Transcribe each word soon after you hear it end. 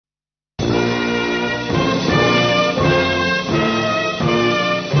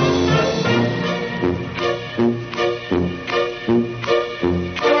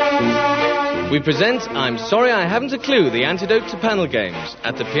We present I'm Sorry I Haven't a Clue, the antidote to panel games.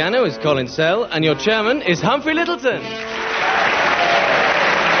 At the piano is Colin Sell, and your chairman is Humphrey Littleton.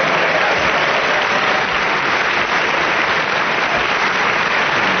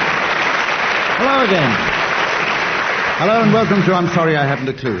 Hello again. Hello and welcome to I'm Sorry I Haven't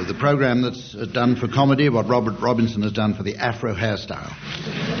a Clue, the programme that's done for comedy what Robert Robinson has done for the Afro hairstyle.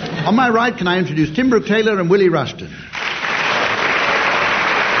 On my right, can I introduce Tim Brooke Taylor and Willie Rushton.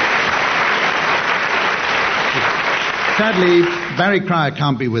 Sadly, Barry Cryer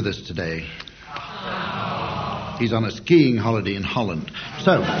can't be with us today. He's on a skiing holiday in Holland.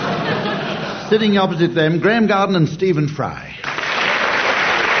 So, sitting opposite them, Graham Garden and Stephen Fry.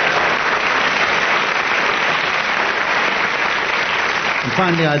 And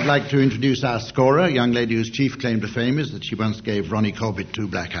finally, I'd like to introduce our scorer, a young lady whose chief claim to fame is that she once gave Ronnie Corbett 2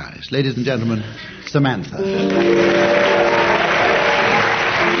 black eyes. Ladies and gentlemen, Samantha.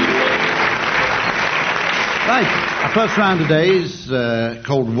 Right. Our first round today is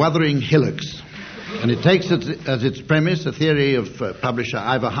called Wuthering Hillocks, and it takes as its premise a theory of publisher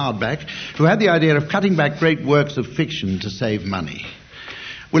Ivor Hardback, who had the idea of cutting back great works of fiction to save money.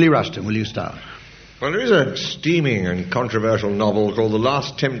 Willie Rushton, will you start? Well, there is a steaming and controversial novel called The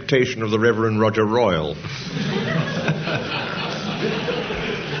Last Temptation of the Reverend Roger Royal.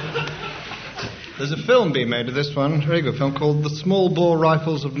 There's a film being made of this one, a very good film, called The Small Bore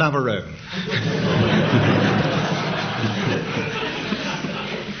Rifles of Navarone.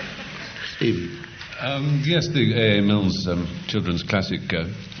 Stephen. Yes, the A.A. Mills children's classic,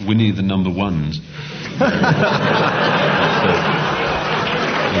 Winnie the Number Ones.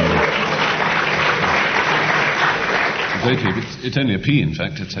 Very cheap. It's only a P, in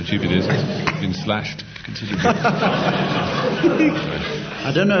fact. That's how cheap it is. It's been slashed considerably.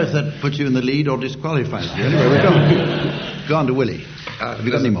 I don't know if that puts you in the lead or disqualifies you. Anyway, we're going. Go on to Willie. Have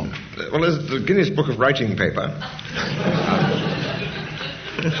you got any more? Well, there's the Guinness Book of Writing paper.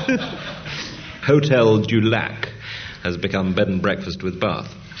 Hotel du Lac has become bed and breakfast with bath.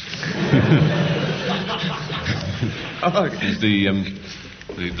 It's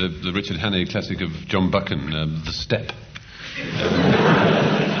the Richard Hannay classic of John Buchan, The Step.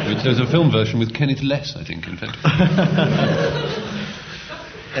 Which there's a film version with Kenneth Less, I think, in fact.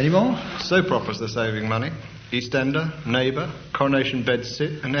 Any more? Soap operas are saving money. EastEnder, Neighbour, Coronation Bed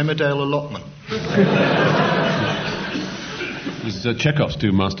Sit, and Emmerdale Allotment. Chekhov's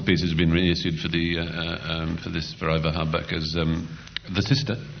 2 masterpieces have been reissued for Ivor Hardback as The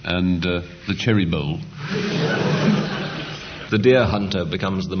Sister and The Cherry Bowl. The deer hunter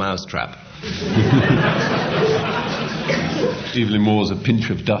becomes the mousetrap. Evelyn Moore's A Pinch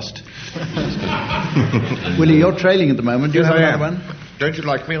of Dust. Willie, you're trailing at the moment. Do you have another one? Don't you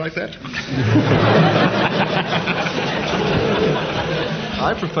like me like that?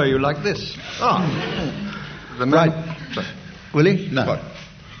 I prefer you like this. Right. Willie? No. What?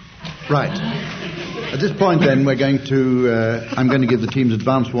 Right. At this point, then, we're going to... I'm going to give the teams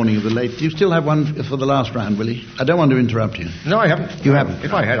advance warning of the late... Do you still have one for the last round, Willie? I don't want to interrupt you. No, I haven't. You haven't?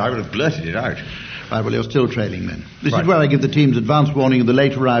 If I had, I would have blurted it out. Right, well, you're still trailing then. This Right. is where I give the teams advance warning of the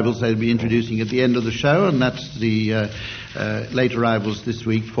late arrivals they'll be introducing at the end of the show, and that's the late arrivals this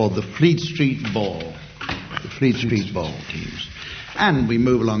week for the Fleet Street Ball. The Fleet Street Ball teams. And we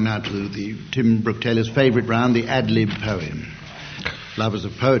move along now to the Tim Brooke Taylor's favourite round, the ad-lib poem. Lovers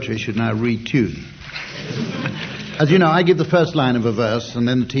of poetry should now retune. As you know, I give the first line of a verse, and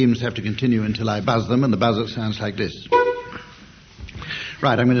then the teams have to continue until I buzz them, and the buzzer sounds like this.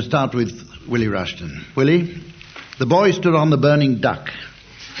 Right, I'm going to start with Willie Rushton. Willie, the boy stood on the burning duck.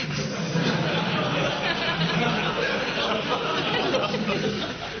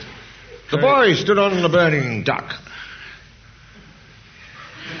 The boy stood on the burning duck.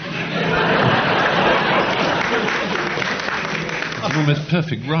 It's an almost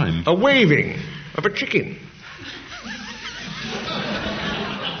perfect rhyme. A waving of a chicken.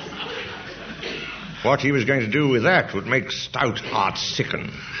 What he was going to do with that would make stout hearts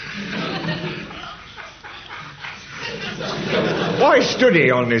sicken. Why stood he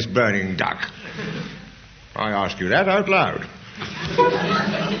on this burning duck? I ask you that out loud.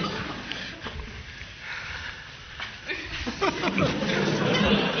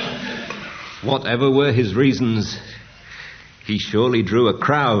 Whatever were his reasons, he surely drew a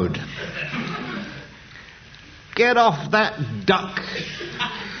crowd. "Get off that duck,"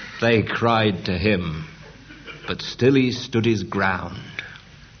 they cried to him, but still he stood his ground.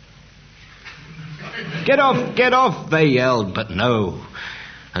 "Get off," they yelled, but no,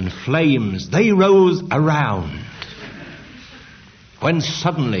 and flames, they rose around. When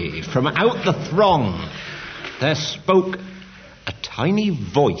suddenly, from out the throng, there spoke a tiny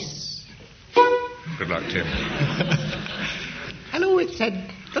voice. Good luck, Tim. Hello, it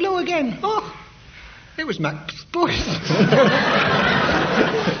said. Hello again. Oh, it was Mac's voice.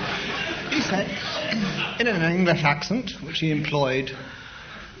 He said, in an English accent, which he employed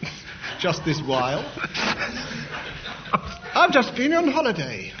just this while, I've just been on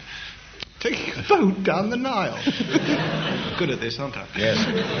holiday, taking a boat down the Nile. Good at this, aren't I? Yes.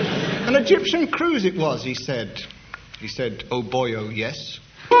 An Egyptian cruise it was, he said. He said, oh boy, oh yes.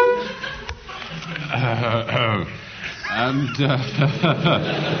 I'm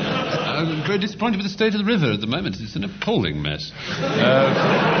very disappointed with the state of the river at the moment. It's an appalling mess.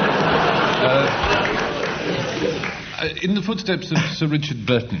 In the footsteps of Sir Richard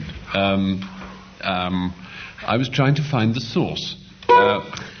Burton, I was trying to find the source.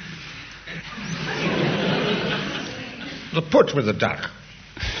 The put with the duck.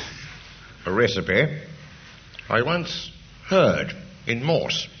 A recipe I once heard in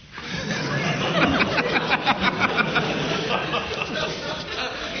Morse.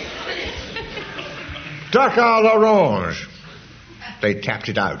 Duck à l'orange. They tapped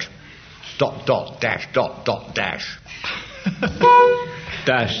it out. ... dash, ... dash. Dash, ...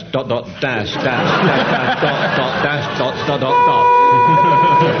 dash, dash, dash, ...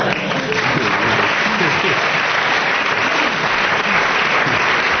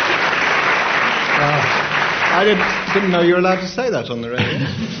 I didn't know you were allowed to say that on the radio.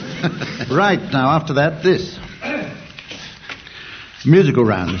 Right, now after that, this. Musical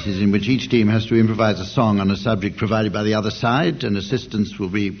round. This is in which each team has to improvise a song on a subject provided by the other side, and assistance will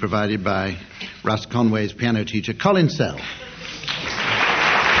be provided by Russ Conway's piano teacher, Colin Sell.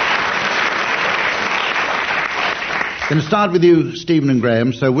 Going to start with you, Stephen and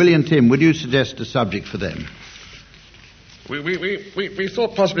Graham. So, Willie and Tim, would you suggest a subject for them? We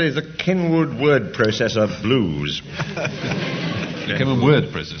thought possibly the Kenwood word processor blues. Kenwood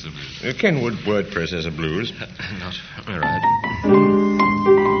word processor blues. The Kenwood word processor blues. Not all right.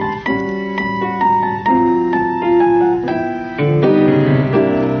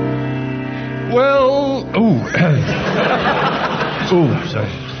 Well, sorry.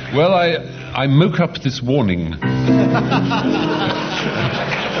 Well, I moke up this warning.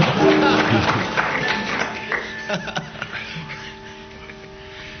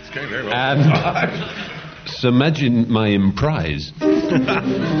 It's going very well. And so imagine my emprise.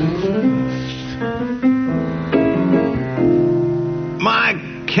 My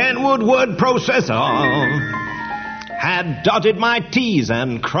Kenwood word processor had dotted my T's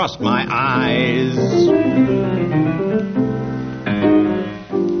and crossed my I's.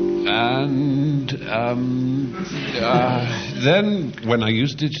 And then when I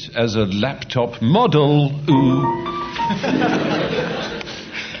used it as a laptop model,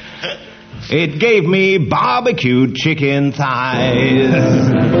 it gave me barbecued chicken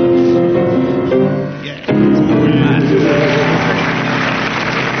thighs.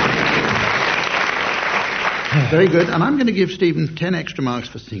 Very good. And I'm going to give Stephen 10 extra marks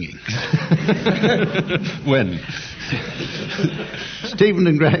for singing. when? Stephen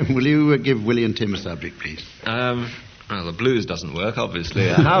and Graham, will you give Willie and Tim a subject, please? Well, the blues doesn't work, obviously.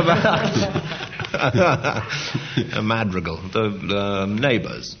 How about a madrigal? The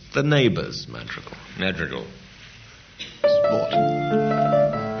neighbours. The neighbours' madrigal. Madrigal. Sport.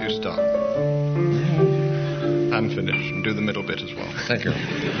 You start. And finish, and do the middle bit as well. Thank you.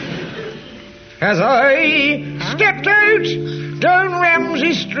 As I stepped out down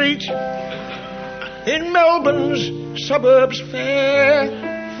Ramsay Street in Melbourne's suburbs fair,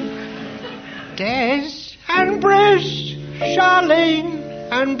 Des and Bruce, Charlene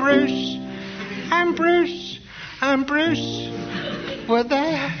and Bruce, and Bruce and Bruce were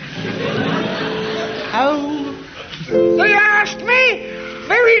there. Oh, they asked me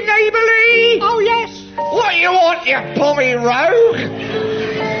very neighbourly. Oh yes. What you want, you pommy rogue?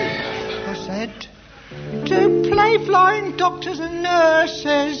 I said, to play flying doctors and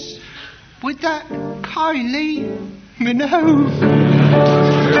nurses with that Kylie Minogue.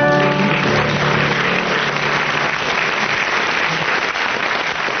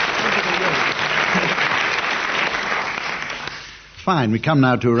 Fine, we come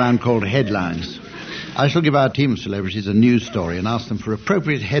now to a round called Headlines. I shall give our team of celebrities a news story and ask them for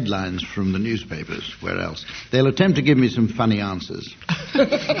appropriate headlines from the newspapers. Where else? They'll attempt to give me some funny answers.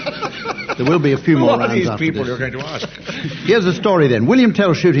 There will be a few more rounds after this. What are these people you're going to ask? Here's the story then. William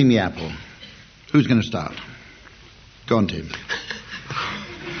Tell shooting the apple. Who's going to start? Go on, Tim.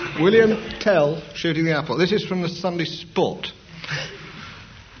 William Tell shooting the apple. This is from the Sunday Sport.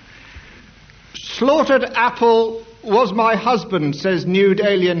 Slaughtered apple was my husband, says nude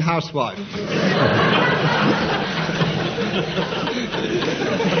alien housewife.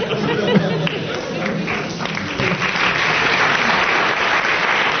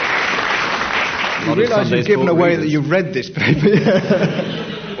 You realise you've given away that you've read this paper.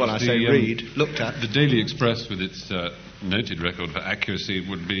 Well, I say read, looked at. The Daily Express, with its noted record for accuracy,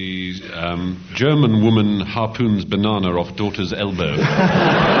 would be German woman harpoons banana off daughter's elbow.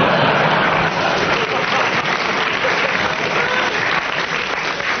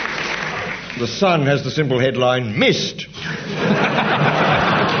 The Sun has the simple headline, Missed.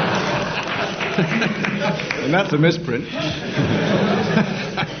 And that's a misprint.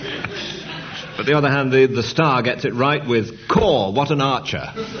 On the other hand, the Star gets it right with Core, what an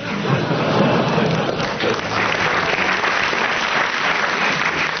archer.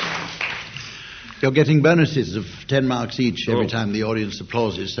 You're getting bonuses of 10 marks each every time the audience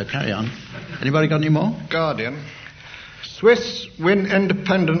applauses, so carry on. Anybody got any more? Guardian. Swiss win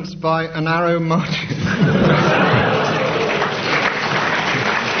independence by a narrow margin.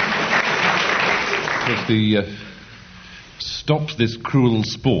 It's the Stop This Cruel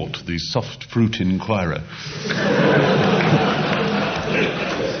Sport, the Soft Fruit Inquirer.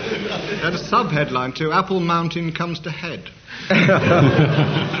 And a sub-headline too, Apple Mountain comes to head.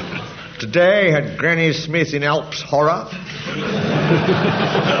 Today had Granny Smith in Alps horror.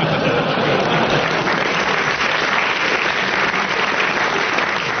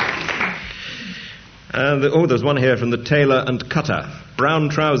 There's one here from the Tailor and Cutter. Brown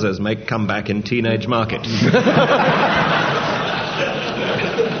trousers make comeback in teenage market.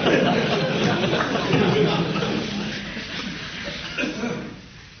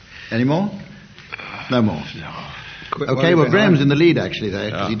 Any more? No more. Okay, well, Graham's in the lead, actually, there,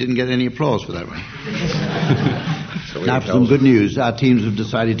 because he didn't get any applause for that one. Now for some good news. Our teams have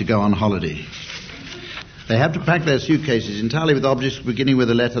decided to go on holiday. They have to pack their suitcases entirely with objects beginning with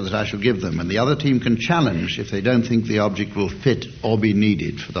a letter that I shall give them, and the other team can challenge if they don't think the object will fit or be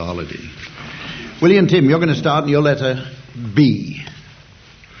needed for the holiday. Willie and Tim, you're going to start in your letter B.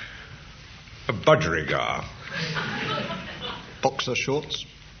 A budgerigar. Boxer shorts.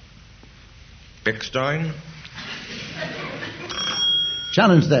 Beckstein.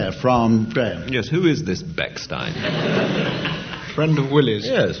 Challenge there from Graham. Yes, who is this Beckstein? Friend of Willie's.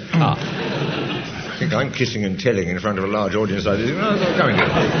 Yes. I think I'm kissing and telling in front of a large audience like this. No, I'm not going to.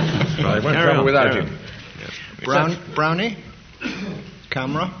 I won't travel without him. Yes. Brownie.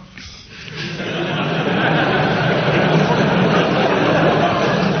 Camera.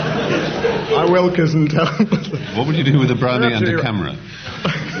 I will kiss and tell. What would you do with a brownie and a camera?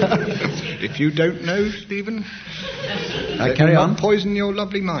 If you don't know, Stephen, carry on. Poison your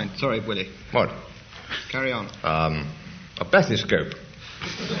lovely mind. Sorry, Willie. What? Carry on. A bathyscope.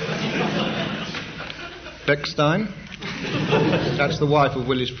 Beckstein. That's the wife of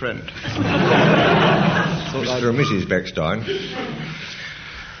Willie's friend. Mr. and Mrs. Beckstein.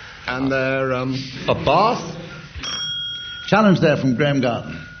 And they're, a bath. Challenge there from Graham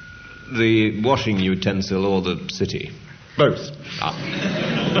Garden. The washing utensil or the city? Both.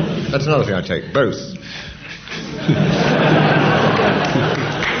 That's another thing I take. Both.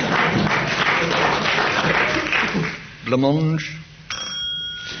 Blancmange.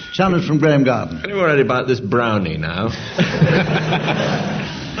 Challenge from Graham Garden. Are you worried about this brownie now?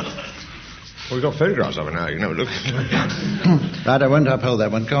 Well, we've got photographs of it now. You can have a look. Right, I won't uphold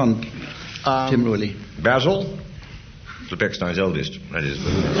that one. Go on, Tim Willie. Basil. The Beckstein's eldest, that is.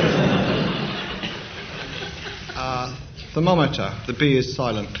 Thermometer. The B is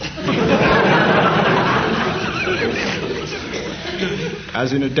silent.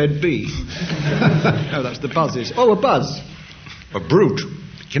 As in a dead bee. No, that's the buzzes. Oh, a buzz. A brute.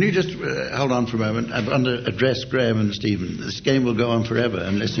 Can you just hold on for a moment? I've addressed Graham and Stephen. This game will go on forever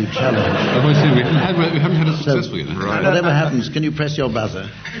unless you challenge. Oh, I see. We haven't had a successful yet. Right. Whatever happens, can you press your buzzer?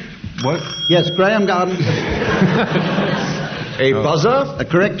 What? Yes, Graham Garden. A buzzer? A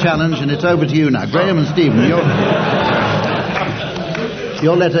correct challenge, and it's over to you now. Graham and Stephen,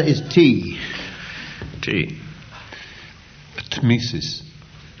 your letter is T. T. Tmesis.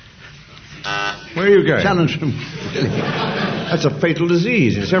 Where are you going? Challenge from... That's a fatal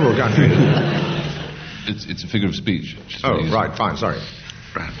disease in several countries. It's a figure of speech. Oh, right, fine, sorry.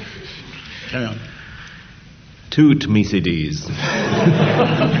 Right. Carry on. 2 Tmesides.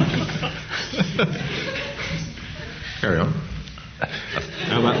 Carry on.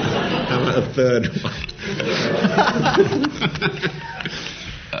 How about a third one?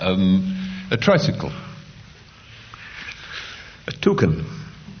 A tricycle. A toucan.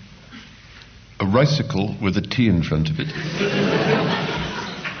 A ricycle with a T in front of it.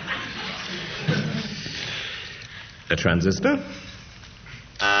 A transistor.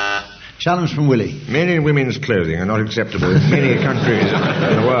 Challenge from Willie. Men in women's clothing are not acceptable in many countries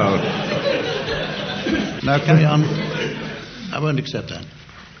in the world. No, carry on. I won't accept that.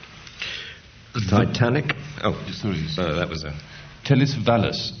 Titanic. Oh, Sorry. that was a... Tellis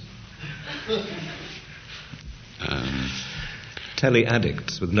Vallis.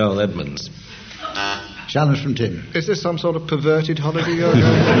 Tele-Addicts with Noel Edmonds. Challenge from Tim. Is this some sort of perverted holiday you're going?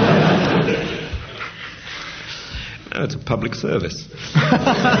 No, it's a public service.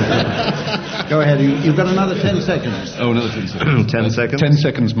 Go ahead. You've got another 10 seconds. Oh, another 10 seconds. 10 seconds? 10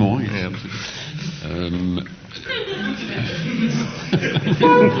 seconds more. Yeah.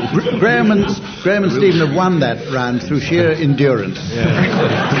 Graham and Stephen have won that round through sheer endurance.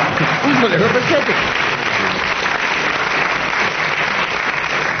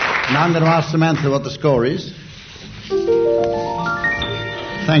 Now I'm going to ask Samantha what the score is.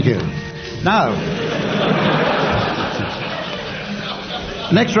 Thank you. Now,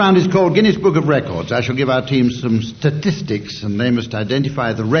 next round is called Guinness Book of Records. I shall give our team some statistics and they must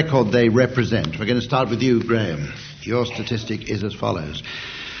identify the record they represent. We're going to start with you, Graham. Your statistic is as follows.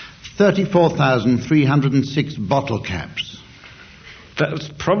 34,306 bottle caps. That's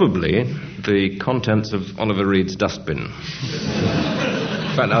probably the contents of Oliver Reed's dustbin. In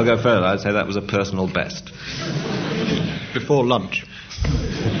fact, I'll go further. I'd say that was a personal best. Before lunch.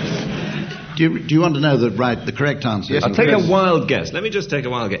 Do you want to know the correct answer? Yes, I'll take a wild guess. Let me just take a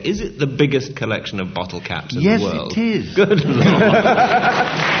wild guess. Is it the biggest collection of bottle caps in the world? Yes, it is. Good Lord.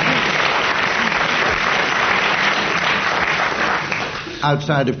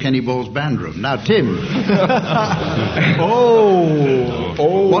 Outside of Kenny Ball's band room. Now, Tim.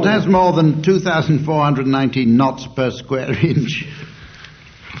 What has more than 2,419 knots per square inch?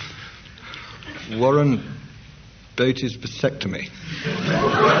 Warren Beatty's vasectomy.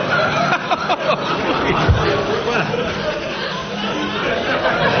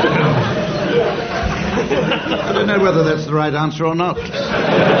 I don't know whether that's the right answer or not.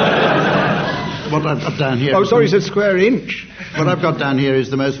 What I've got down here... Oh, sorry, you said square inch. What I've got down here is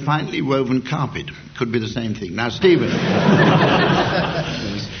the most finely woven carpet. Could be the same thing. Now, Stephen.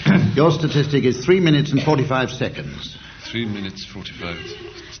 Your statistic is 3 minutes and 45 seconds. 3 minutes 45.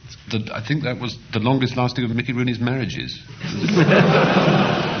 I think that was the longest lasting of Mickey Rooney's marriages.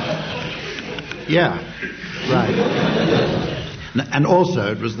 Yeah, right. And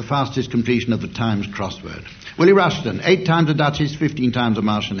also, it was the fastest completion of the Times crossword. Willie Rushton, 8 times a Duchess, 15 times a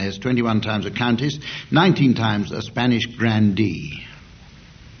Marchioness, 21 times a Countess, 19 times a Spanish Grandee.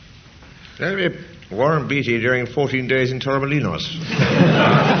 Warren Beatty during 14 days in Torremolinos.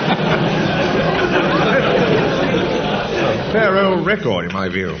 Fair old record, in my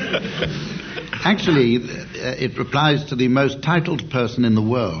view. Actually, it replies to the most titled person in the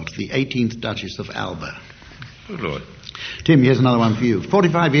world, the 18th Duchess of Alba. Good Lord. Tim, here's another one for you.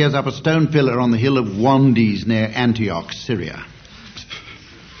 45 years up a stone pillar on the hill of Wandes near Antioch, Syria.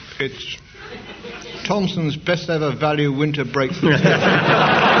 It's Thompson's best ever value winter breakthrough.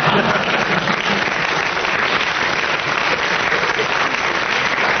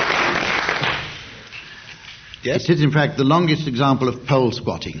 Yes? It is, in fact, the longest example of pole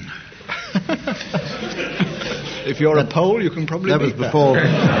squatting. If you're a pole, you can probably that was beat before...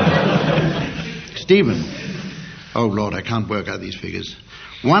 Stephen. Oh, Lord, I can't work out these figures.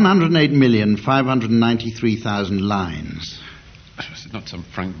 108,593,000 lines. It's not some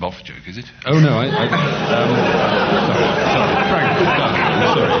Frank Boff joke, is it? Oh, no, sorry.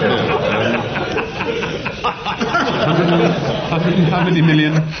 How many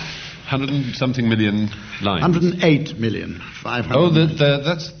million? 100 and something million lines. 108 million. 500. Oh,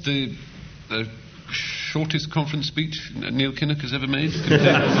 that's the shortest conference speech Neil Kinnock has ever made.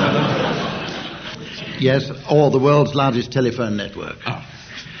 Yes, or the world's largest telephone network. Oh.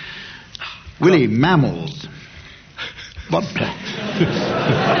 Willie, mammals. What?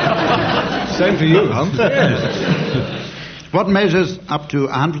 Same for you, huh? Yes. What measures up to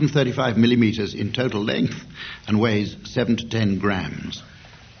 135 millimetres in total length and weighs 7 to 10 grams?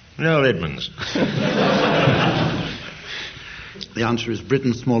 Noel Edmonds. The answer is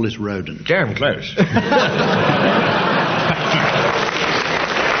Britain's smallest rodent. Damn close.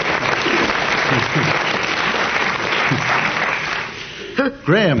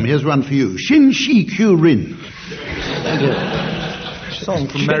 Graham, here's one for you. Shin Shi Q Rin. Song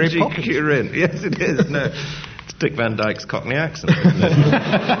from Mary Poppins. Yes, it is. No, it's Dick Van Dyke's Cockney accent, isn't it?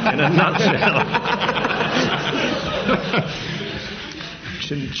 In a nutshell.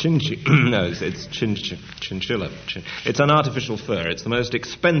 No, it's chinchilla. It's an artificial fur. It's the most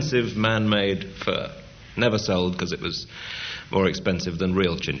expensive man-made fur. Never sold because it was more expensive than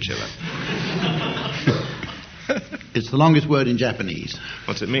real chinchilla. It's the longest word in Japanese.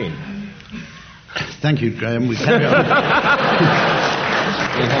 What's it mean? Thank you, Graham. We carry on.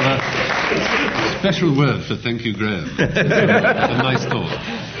 We have a special word for thank you, Graham. It's a nice thought.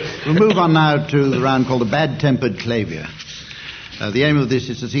 We'll move on now to the round called the Bad-Tempered Clavier. The aim of this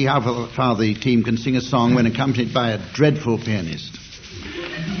is to see how far the team can sing a song when accompanied by a dreadful pianist.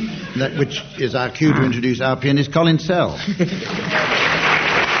 Which is our cue to introduce our pianist, Colin Sell.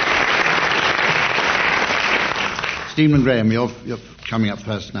 Stephen and Graham, you're coming up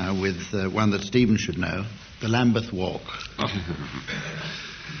first now with one that Stephen should know, the Lambeth Walk.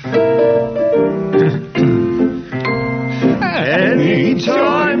 Any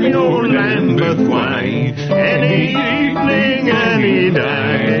time your Lambeth way, any evening, any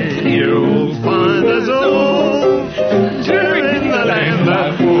day, you'll find us all doing the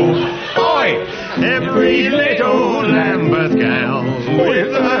Lambeth Walk. Oi! Every little Lambeth gal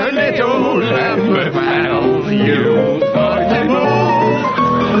with a little Lambeth pal, you'll find them all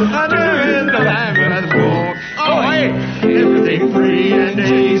doing the Lambeth Walk. Oi! Everything free and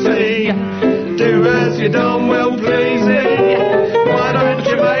easy, do as you done well pleasing. Why don't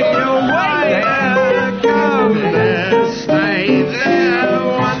you make your way there? Come there, stay there.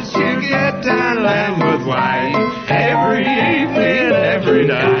 Once you get down Lambeth Way, every evening, every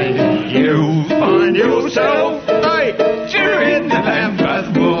day, you'll find yourself, hey, during the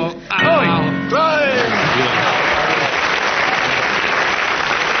Lambeth Walk.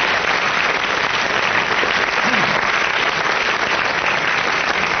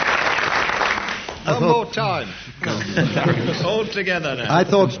 One more time. All together now. I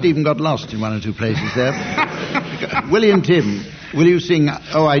thought Stephen got lost in one or two places there. William Tim, will you sing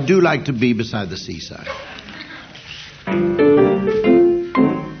Oh, I Do Like to Be Beside the Seaside?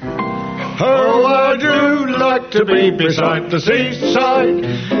 Oh, I do like to be beside the seaside.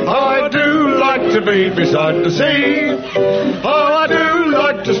 I do like to be beside the sea. Oh, I do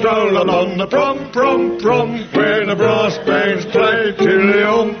like to stroll along the prom, where the brass bands play till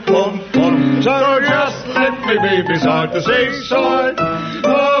the pom. So just let me be beside the seaside.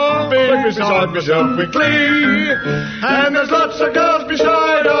 Oh, be beside myself with glee. And there's lots of girls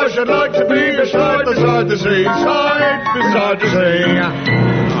beside. I should like to be beside the seaside, beside the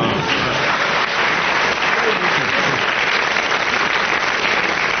sea.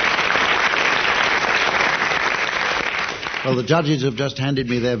 Well, the judges have just handed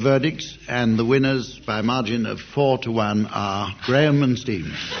me their verdicts, and the winners by a margin of 4-1 are Graham and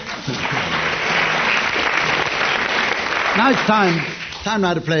Stephen. Now it's time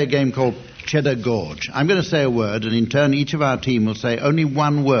now to play a game called Cheddar Gorge. I'm going to say a word, and in turn each of our team will say only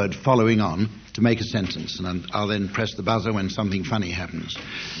one word following on to make a sentence, and I'll then press the buzzer when something funny happens.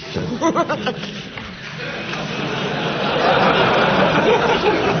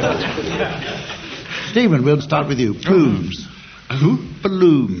 Stephen, we'll start with you. Plumes. Who?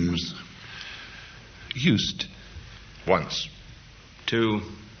 Balloons. Used. Once. To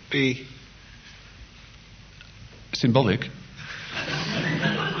Be Symbolic.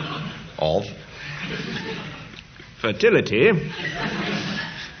 of fertility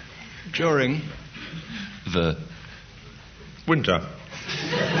during The winter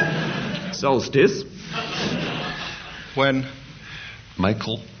solstice when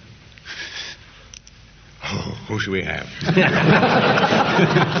Michael. who should we have?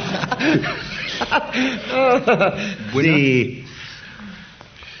 The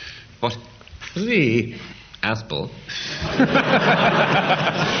What? the Aspel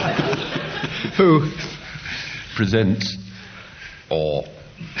Who presents or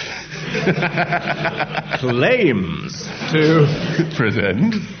claims to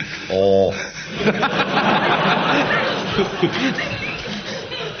present or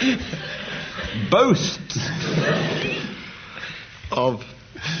boasts of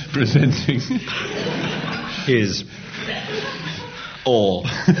presenting his or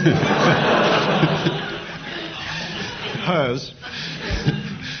hers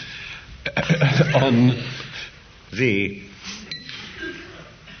on the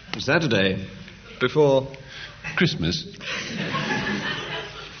Saturday before Christmas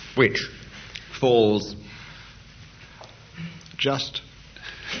which falls just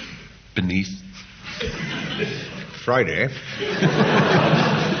beneath Friday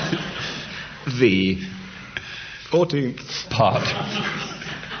the 14th part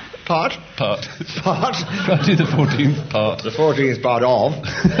part Friday the 14th part the 14th part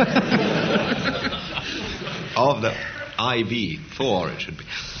of the IV 4 it should be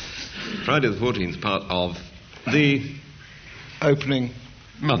Friday the 14th part of the opening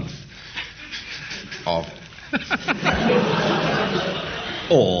month of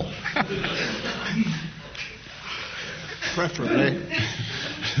or preferably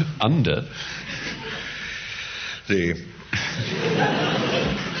under the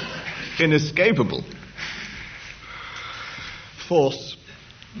inescapable force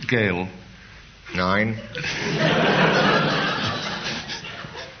Gale. 9.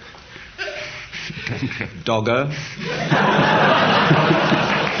 Dogger.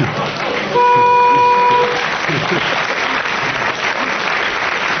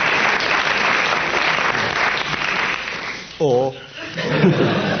 Or I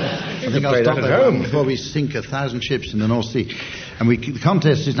think I'll stop there before we sink 1,000 ships in the North Sea. And the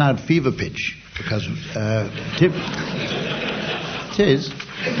contest is now at fever pitch because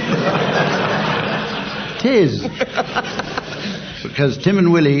because Tim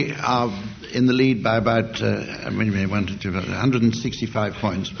and Willie are in the lead by about 165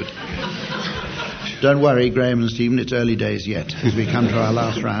 points. But don't worry, Graham and Stephen, it's early days yet as we come to our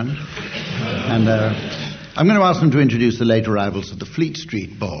last round. And I'm going to ask them to introduce the late arrivals of the Fleet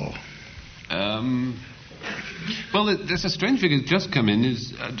Street Ball. Well, there's a strange figure that's just come in.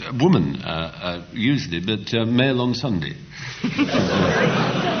 Is a woman, usually, but male on Sunday.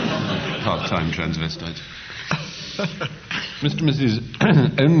 Part-time transvestite. Mr. and Mrs.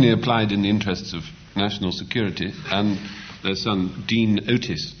 only applied in the interests of national security, and their son, Dean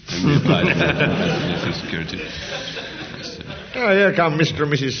Otis, only applied in the interests of national security. Oh, here come Mr.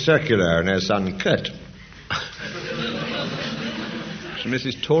 and Mrs. Circular and their son, Kurt.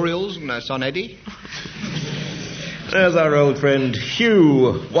 Mrs. Torials and their son Eddie. There's our old friend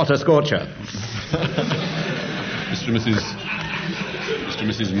Hugh Waterscorcher. Mr. and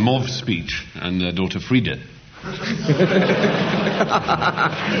Mrs. Mauve Speech and their daughter Frida.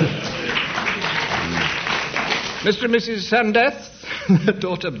 Mr. and Mrs. Sandeth, their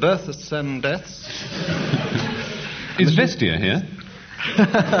daughter Bertha Sandeth. Is Vestia here?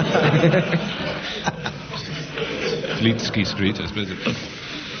 Fleetsky Street, I suppose.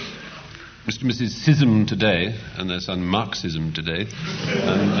 Mr. and Mrs. Sism today, and their son Marxism today,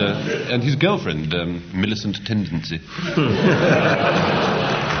 and his girlfriend, Millicent Tendency.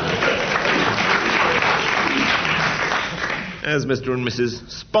 There's Mr. and Mrs.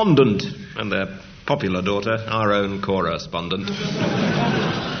 Spondent, and their popular daughter, our own Cora Spondent.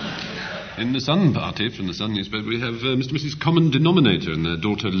 In the Sun Party, from the Sun newspaper, we have Mr. and Mrs. Common Denominator and their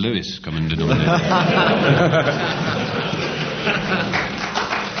daughter Lois Common Denominator.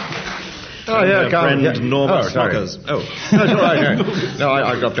 Oh, yeah, friend Norma sorry. Snockers. Oh, that's all right. No,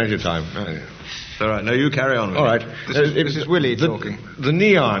 I've got plenty of time. It's all right. No, you carry on. All right. This is Willie talking. The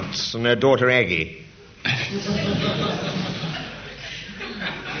Neants and their daughter Aggie.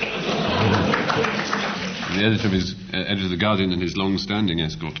 The editor of editor of The Guardian and his long-standing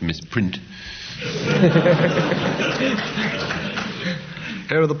escort, Miss Print.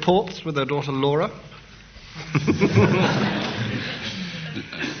 Here are the Ports with their daughter Laura.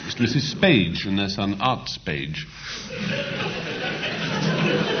 Mr. and Mrs. Spage and their son Art Spage.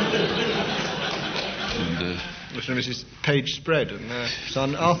 And, Mr. and Mrs. Page Spread and their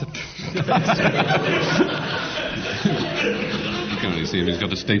son Arthur. you can't really see him, he's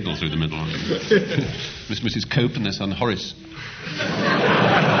got a staple through the middle. Mr. and Mrs. Cope and their son Horace.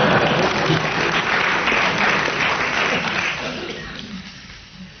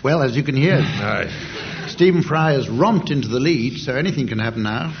 Well, as you can hear, Stephen Fry has romped into the lead, so anything can happen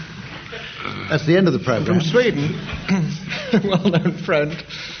now. That's the end of the programme. From Sweden, well-known friend,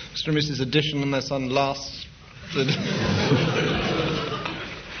 Mr. and Mrs. Addition and their son Lars.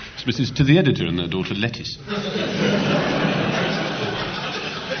 It's Mrs. To the editor and their daughter Lettuce.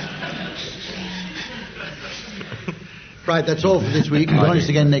 Right, that's all for this week. Join us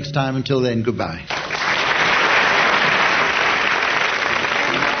again next time. Until then, goodbye.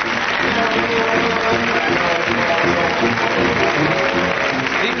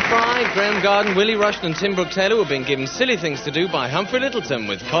 Stephen Fry, Graham Garden, Willie Rushton and Tim Brooke-Taylor were being given silly things to do by Humphrey Littleton,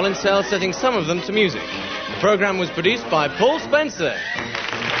 with Colin Sell setting some of them to music. The programme was produced by Paul Spencer.